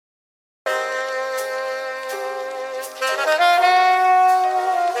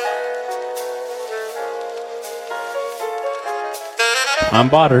I'm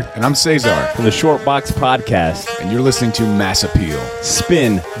Botter. And I'm Cesar. From the Short Box Podcast. And you're listening to Mass Appeal.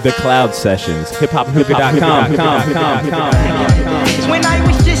 Spin the Cloud Sessions. HipHopHookah.com. When I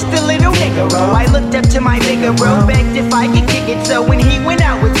was just a little nigga, I looked up to my bigger bro, begged if I could kick it. So when he went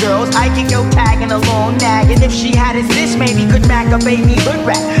out with girls, I could go tagging along, nagging. If she had his this, maybe could mac a baby hood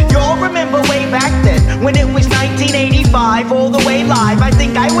rat. Y'all remember way back then, when it was 1985, all the way live. I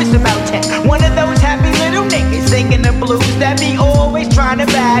think I was about 10. One of those happy little niggas singing the blues that be always trying to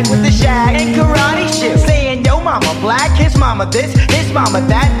bag with the shag and karate shit. Saying, yo, mama black, his mama this, his mama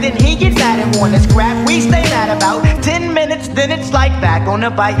that. Then he gets mad and wanna scrap. We stay mad about 10 minutes, then it's like back on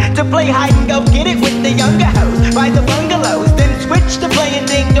a bike to play hide and go get it with the younger hoes by the bungalows. Then switch to playing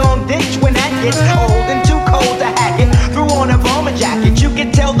ding dong ditch when that gets old and too cold to hack it. Threw on a bomber jacket, you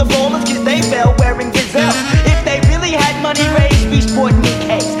could tell the ballers cause they fell wearing gazelles. If they really had money raised, we sporting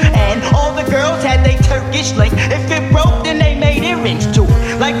cakes. And all the girls had they Turkish link. If it broke, then they made earrings to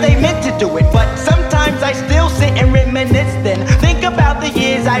it, like they meant to do it. But sometimes I still sit and reminisce, then think about the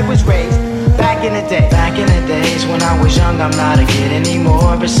years I was raised. Back in the day. Back in the days when I was young, I'm not a kid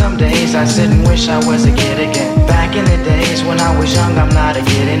anymore. But some days I sit and wish I was a kid again. Back in the days when I was young, I'm not a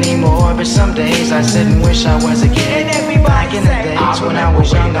kid anymore. But some days I sit and wish I was a kid. And everybody back in the days when I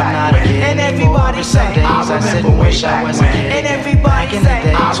was young, I'm not a kid and anymore. But some days I sit and wish I was a kid. And everybody back in the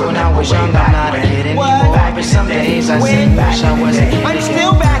days when I was young, I'm not a kid anymore. But some days I sit and wish I was a kid. I'm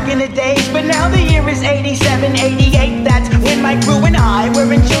still back in the days, but now the year is 87, 88. That's when my crew and I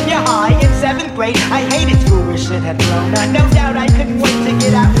were in junior high in 7th grade. I hated school where shit had blown up. No doubt I couldn't wait to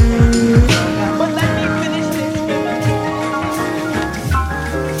get out. But let me finish this.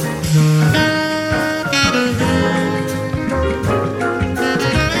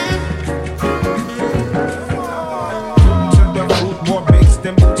 To the food, more bass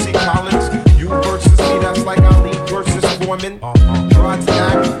than Bootsy Collins. You versus me, that's like Ali versus Foreman. Draw to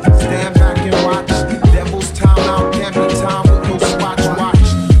act, stand back and watch. Devil's time out, can't be time with no swatch. Watch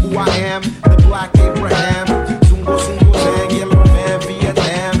who I am, the Black Abraham. Zungo, Zungo, Zang, Yellow Man,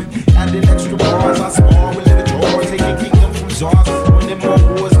 Vietnam. Adding extra bars, I spar with little draws. Taking kingdom from czars, winning more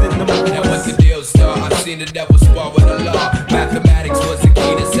wars than the Moors. Now what's the deal, star? I've seen the devil spar with the law. Mathematics was the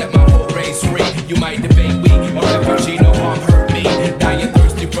key to set my whole race free. You might debate we, a refugee, no harm hurt me. Dying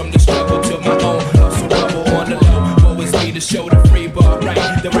thirsty from the struggle to my own hustle rubble on the low. Always me to show the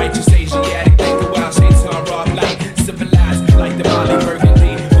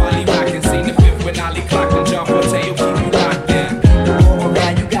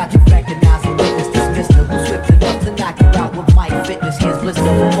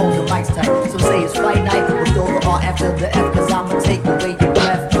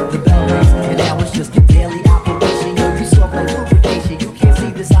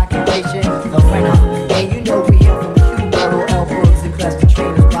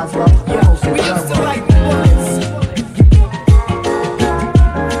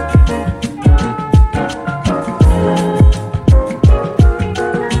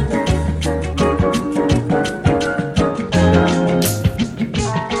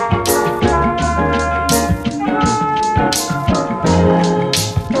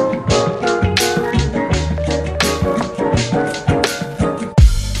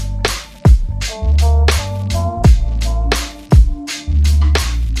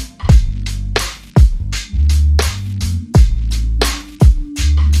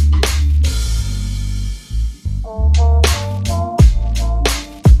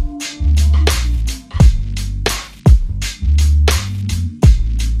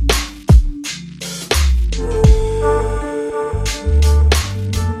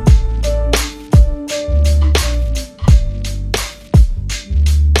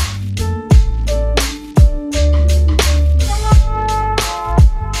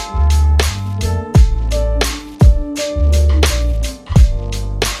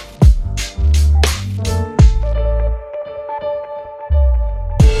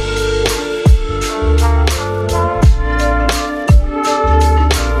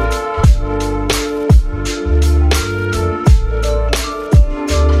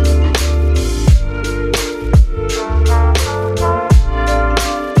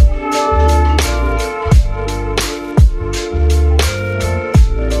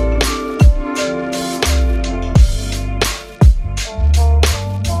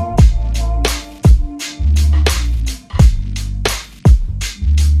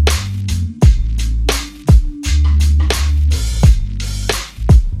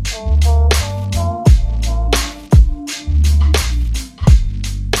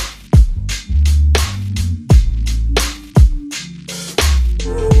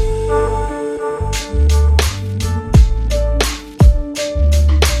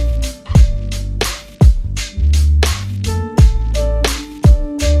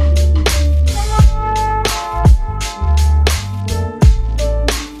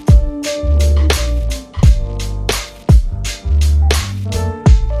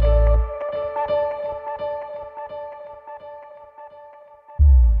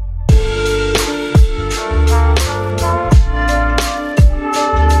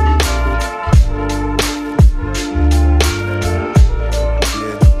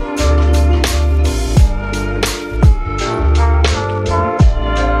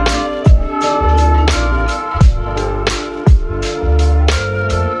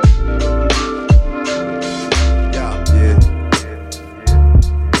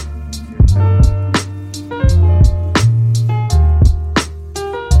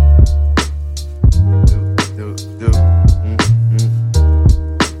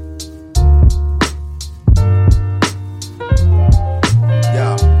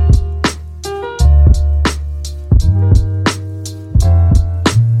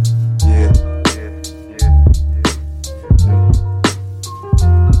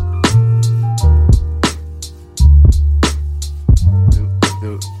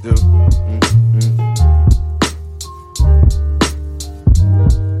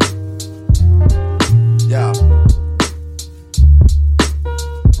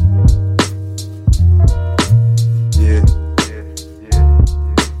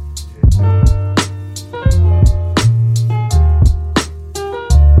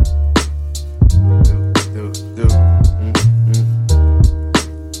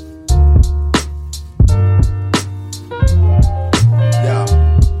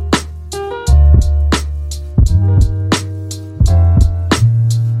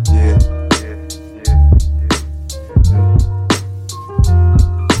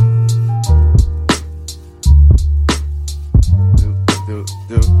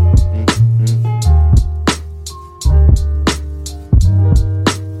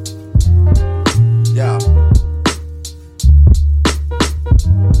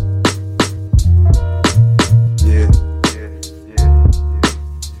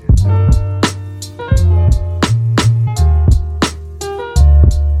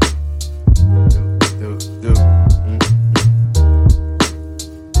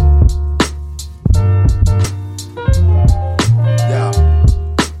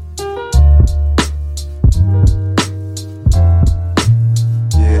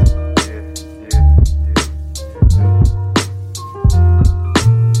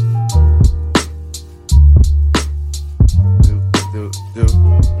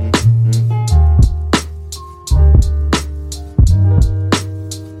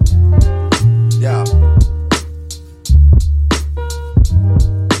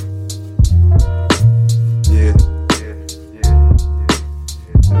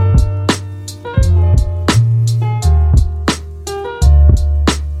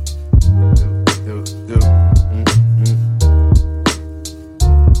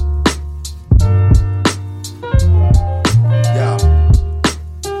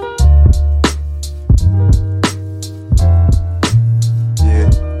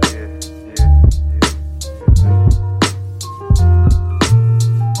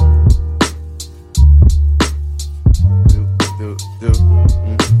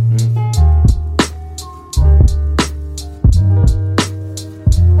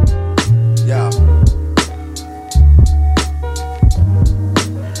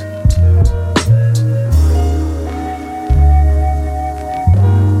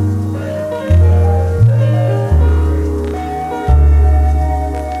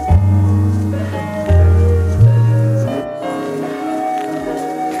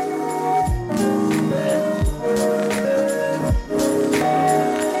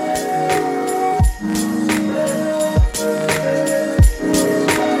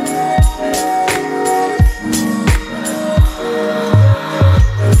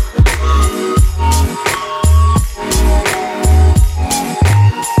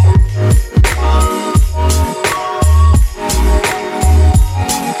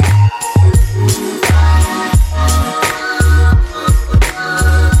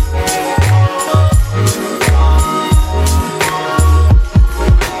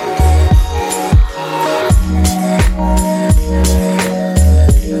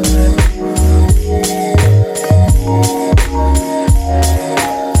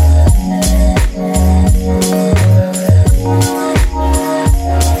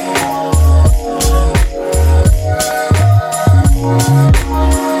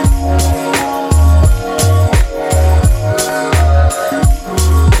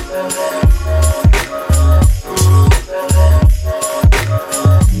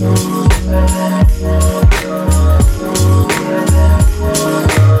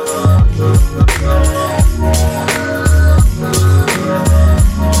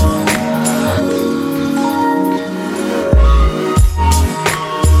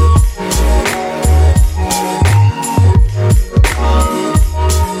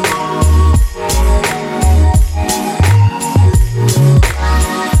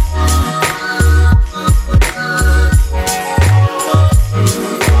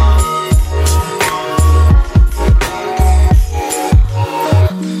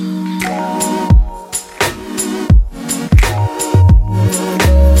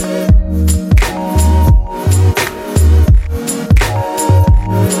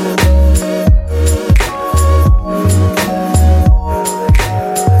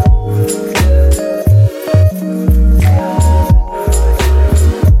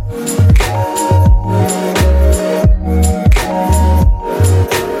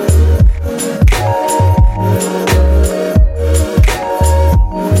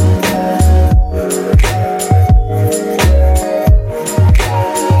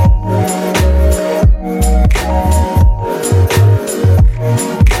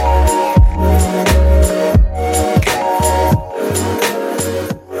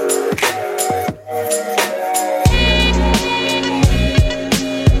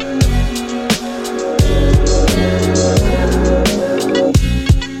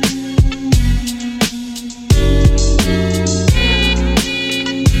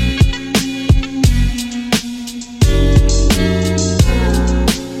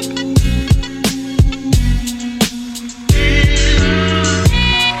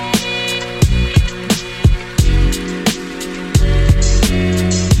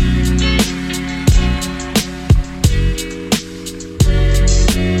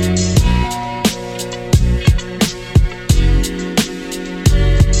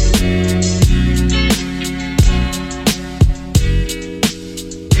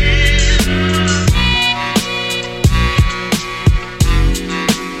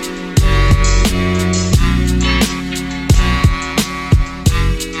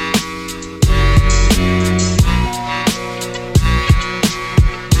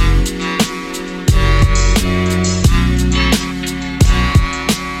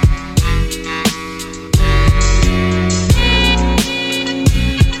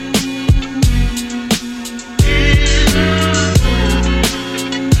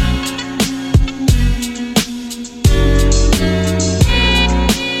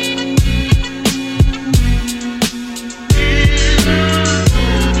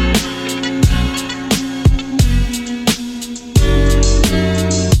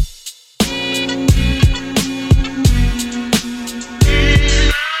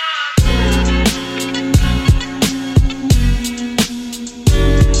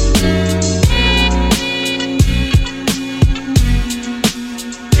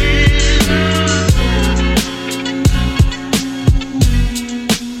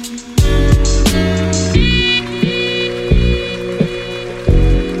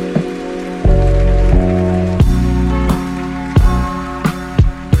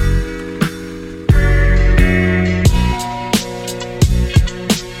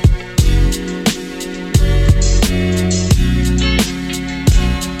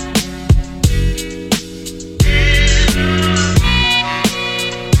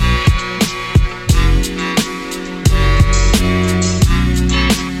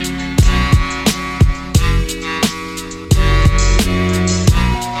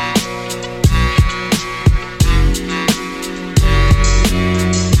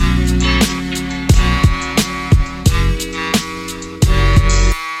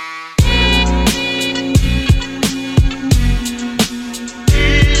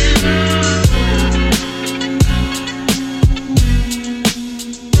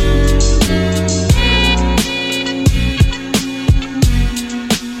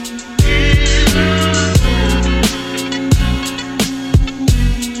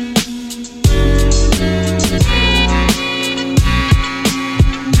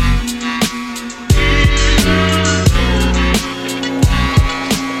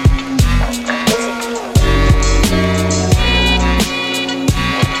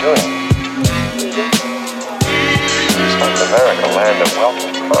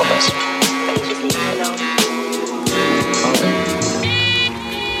moments.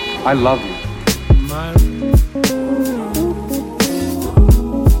 I love you.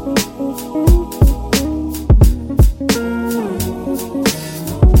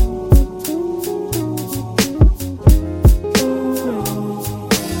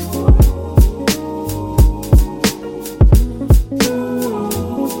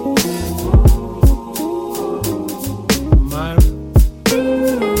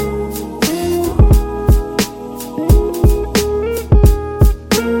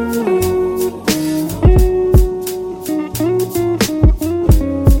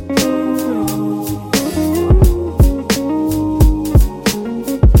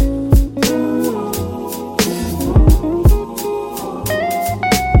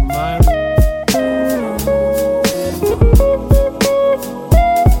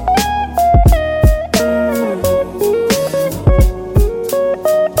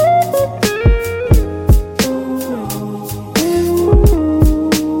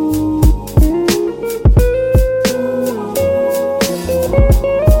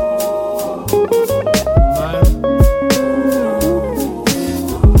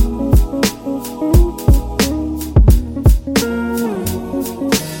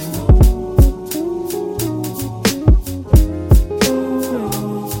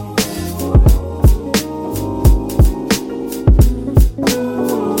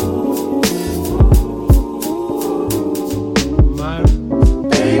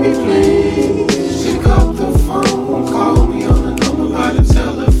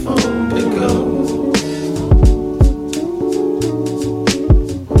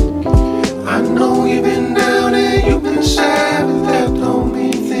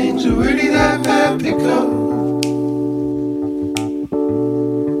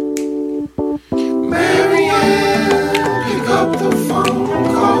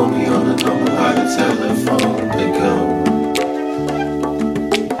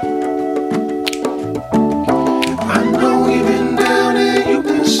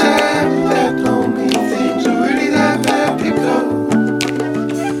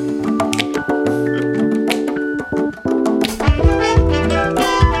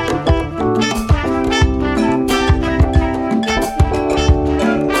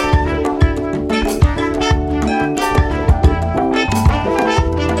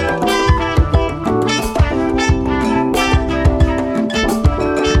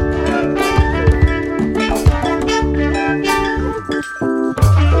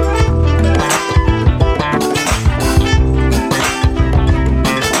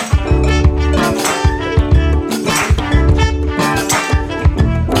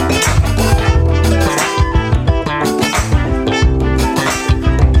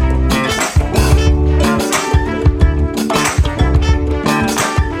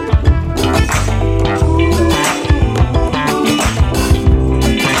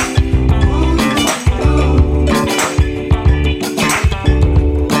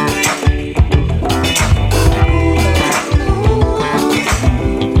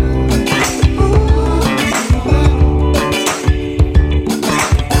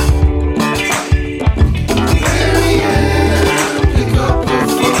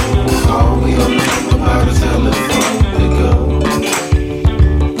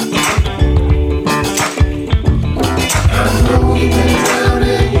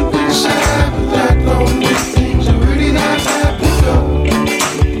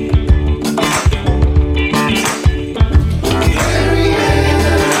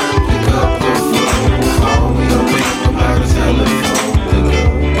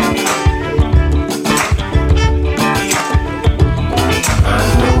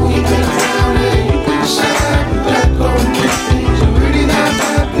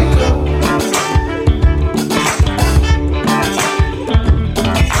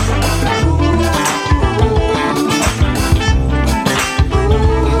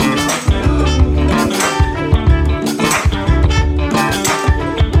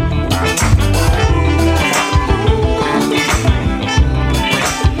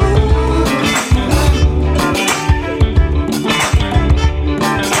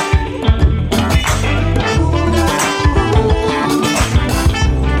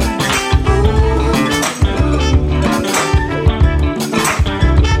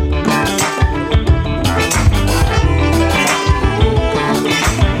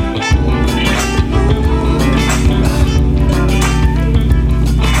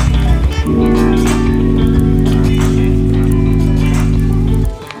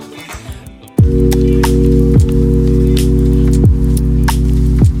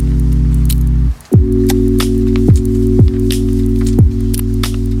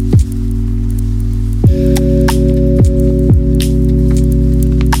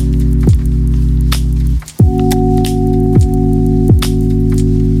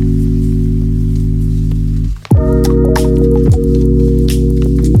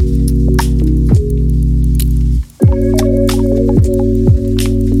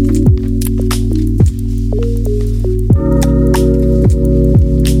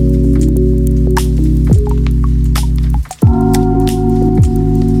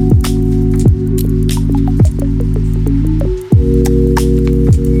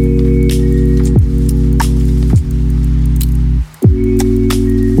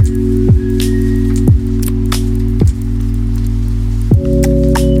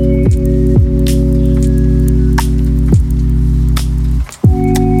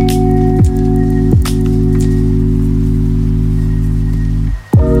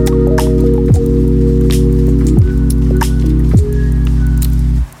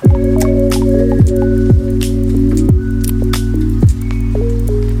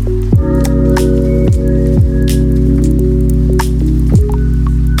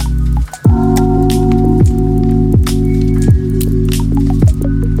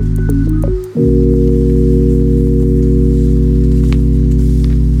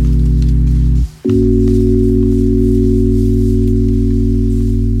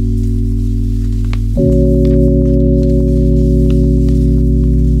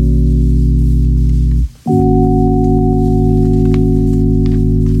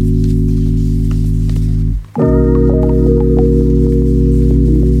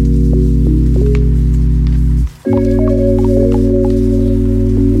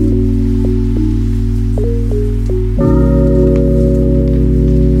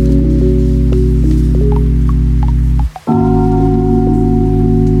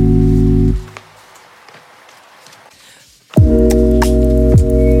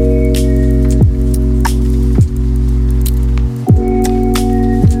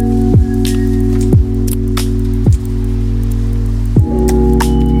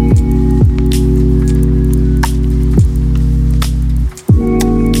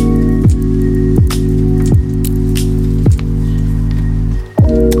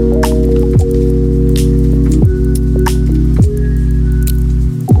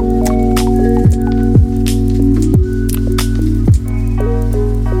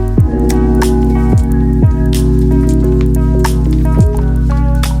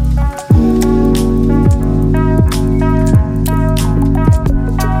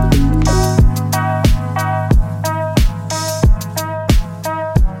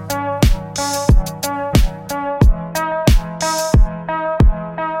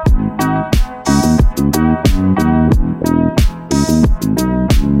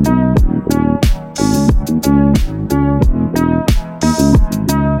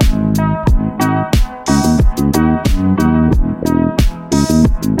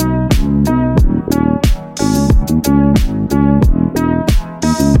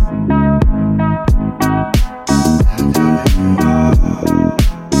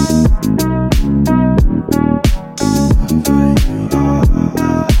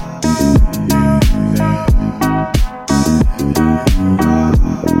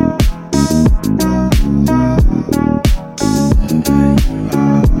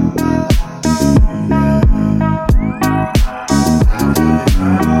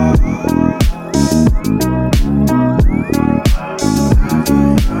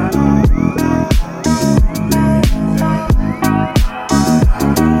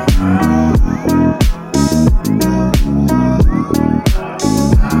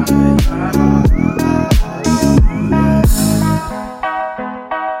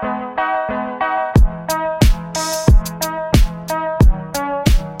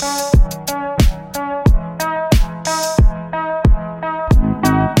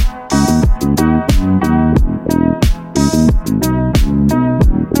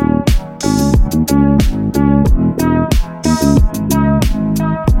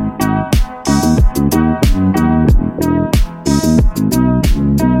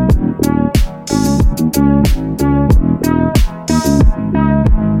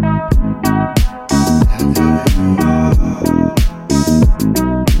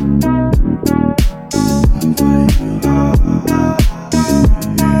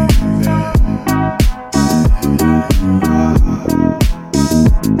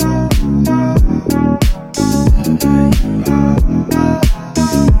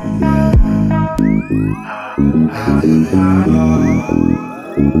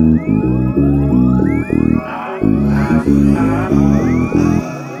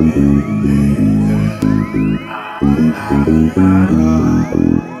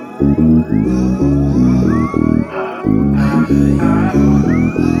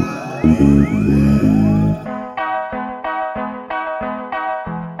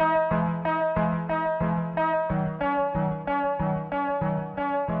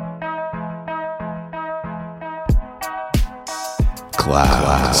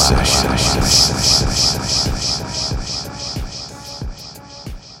 Cloud Sessions.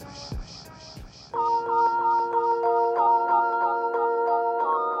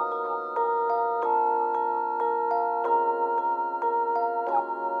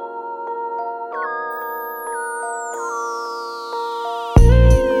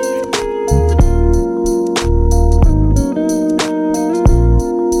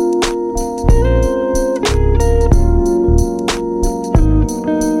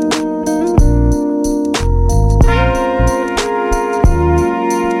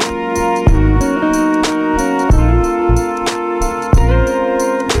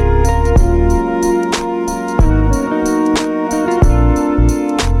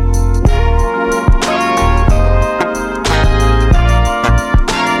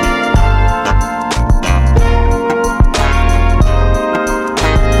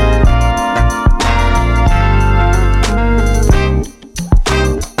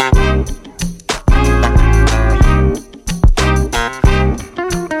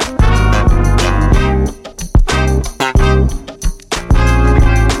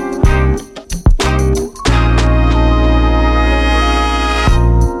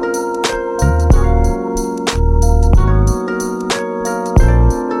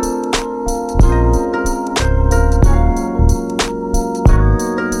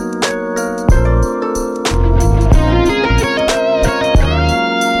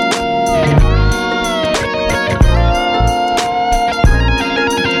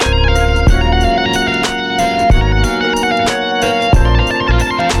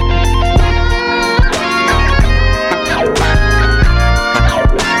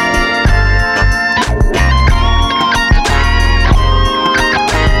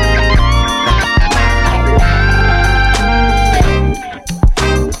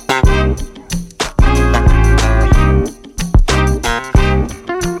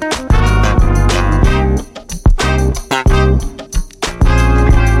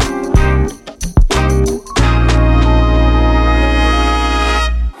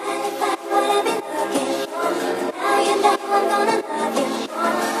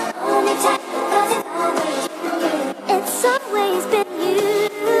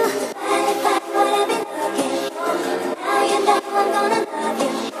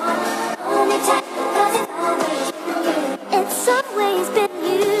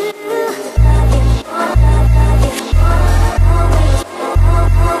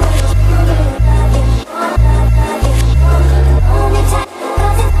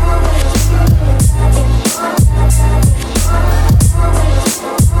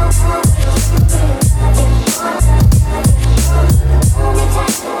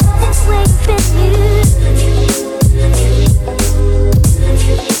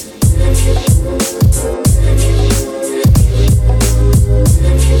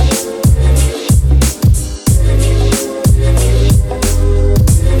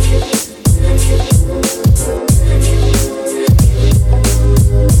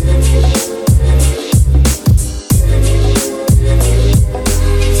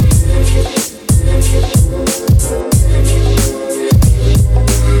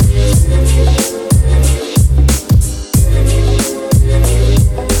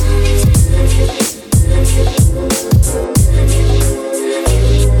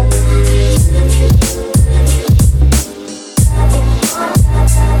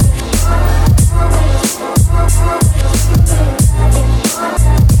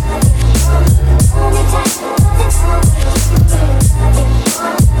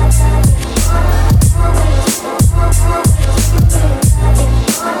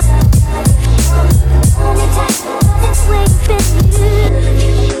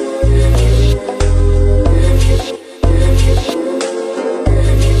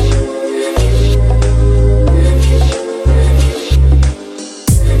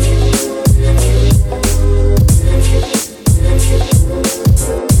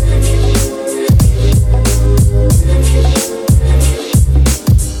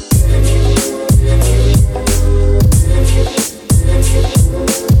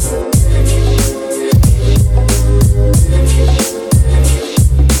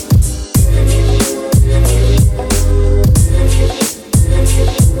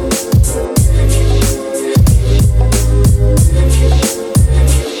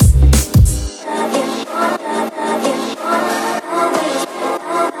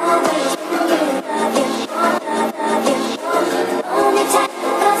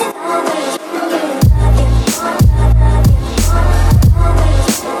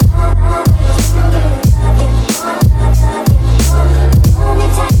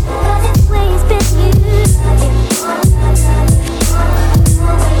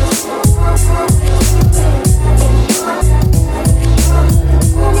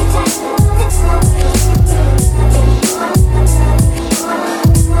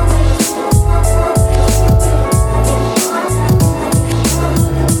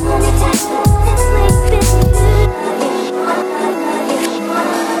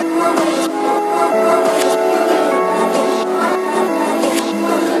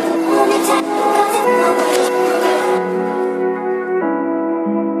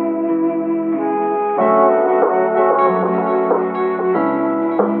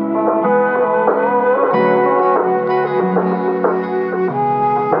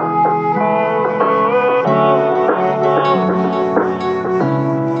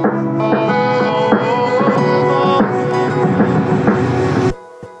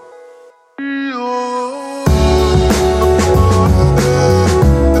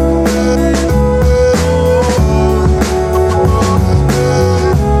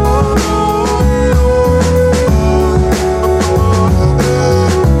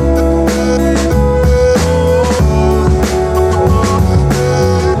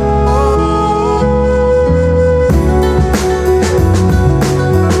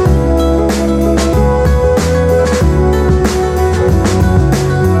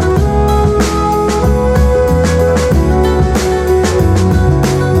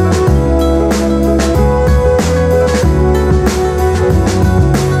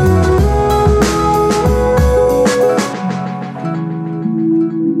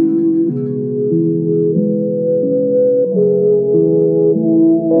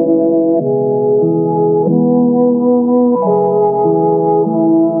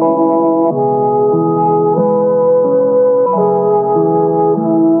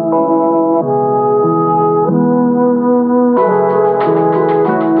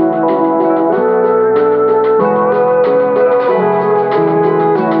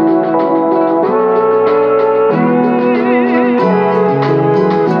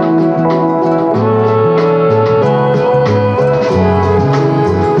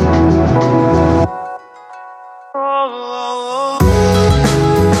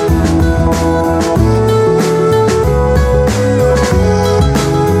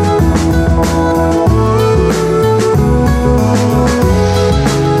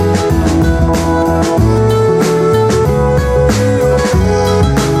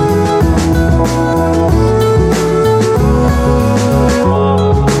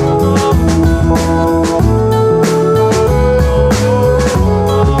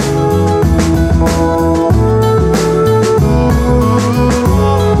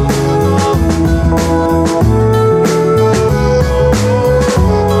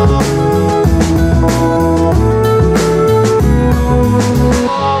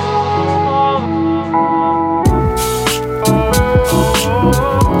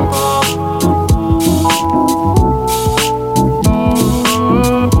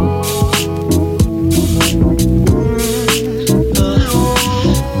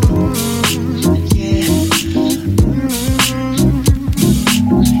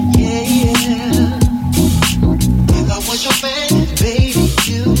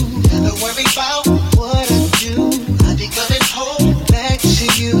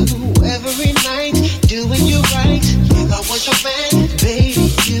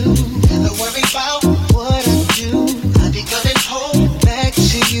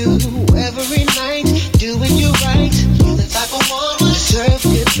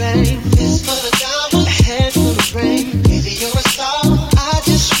 fame. This for the diamond, a head full of rain. Baby, you're a star. I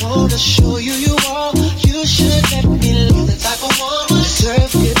just wanna show you you are. You should let me love the type of woman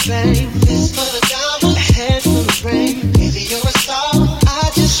deserve good fame. This for the diamond, a head full of rain. Baby, you're a star.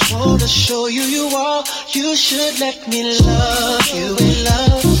 I just wanna show you you are. You should let me love you.